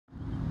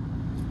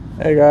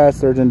Hey guys,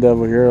 Surgeon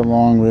Devil here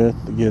along with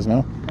the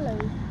Gizmo. Hello.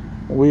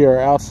 We are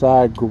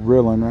outside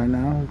grilling right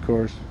now, of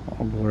course.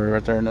 All blurry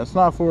right there, and it's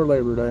not for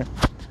Labor Day.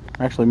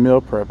 I'm actually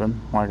meal prepping.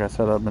 Like I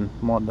said, I've been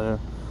wanting to.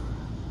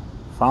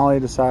 Finally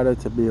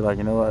decided to be like,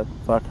 you know what,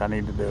 fuck, I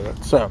need to do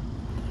it. So,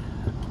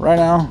 right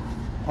now,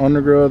 on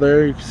the grill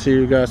there, you can see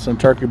we got some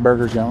turkey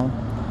burgers going.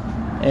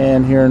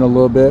 And here in a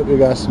little bit, we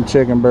got some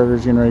chicken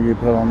burgers getting ready to get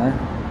put on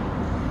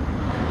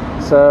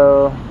there.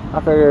 So,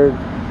 I figured,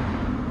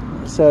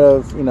 instead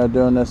of,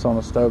 doing this on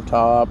a stove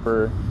top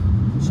or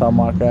something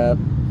like that,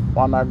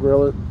 why not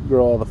grill it?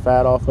 Grill all the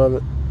fat off of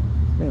it.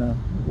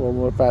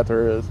 What fat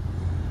there is.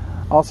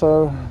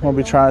 Also, we'll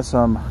be trying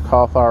some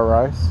cauliflower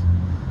rice.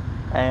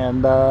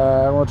 And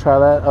we'll try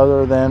that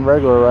other than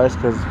regular rice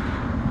because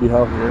it'll be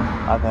healthier,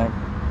 I think.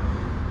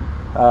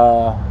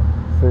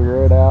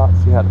 Figure it out,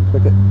 see how to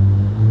cook it.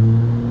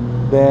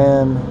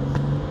 Then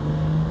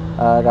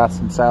I got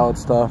some salad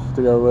stuff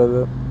to go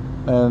with it.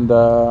 And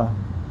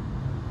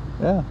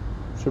yeah,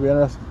 should be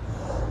interesting.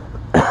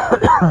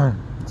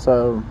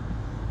 So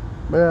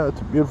yeah,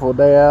 it's a beautiful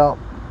day out,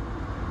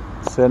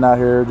 sitting out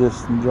here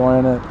just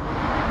enjoying it,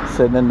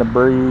 sitting in the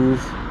breeze,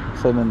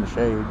 sitting in the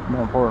shade,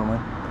 more importantly.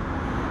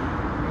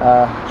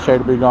 Shade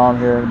will be gone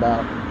here in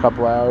about a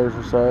couple hours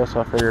or so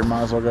I figured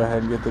might as well go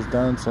ahead and get this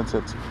done since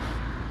it's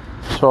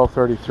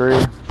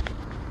 12:33.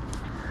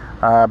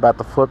 About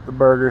to flip the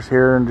burgers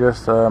here in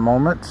just a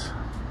moment,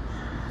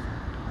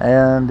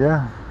 and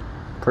yeah,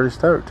 pretty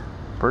stoked,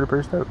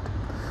 pretty stoked.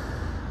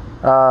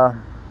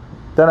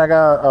 Then I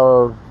got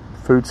a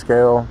food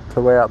scale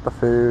to weigh out the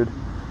food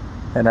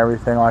and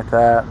everything like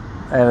that,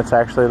 and it's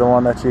actually the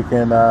one that you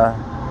can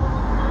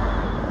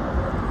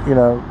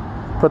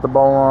put the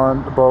bowl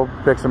on. The bowl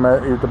picks them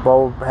at, the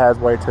bowl has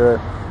weight to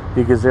it,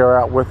 you can zero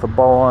out with the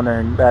bowl on,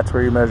 and that's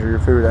where you measure your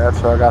food at.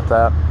 So I got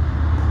that.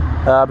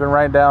 I've been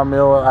writing down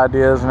meal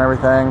ideas and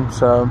everything,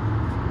 so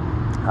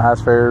I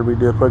just figured we'd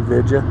do a quick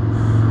video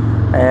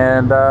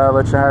and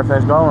let you know how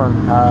everything's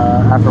going.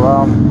 After a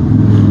while,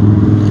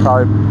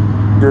 probably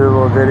do a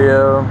little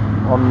video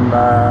on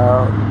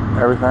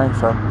everything,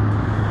 so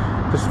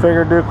just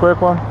figured do a quick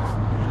one.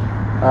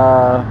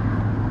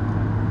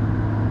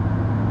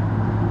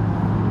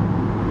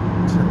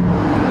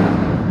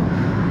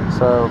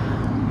 So,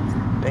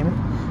 damn it.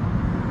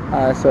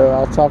 Alright, so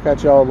I'll talk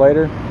at y'all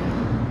later.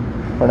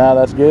 For now,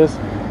 that's Giz.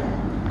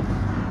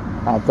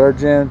 I'm Third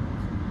Gen.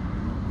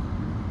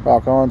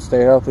 Rock on,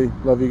 stay healthy.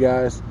 Love you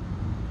guys.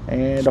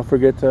 And don't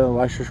forget to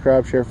like,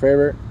 subscribe, share,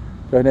 favorite.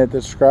 Go ahead and hit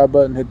the subscribe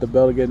button, hit the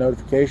bell to get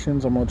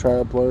notifications. I'm going to try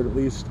to upload at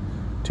least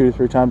 2 to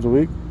 3 times a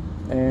week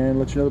and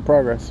let you know the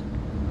progress.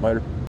 Later.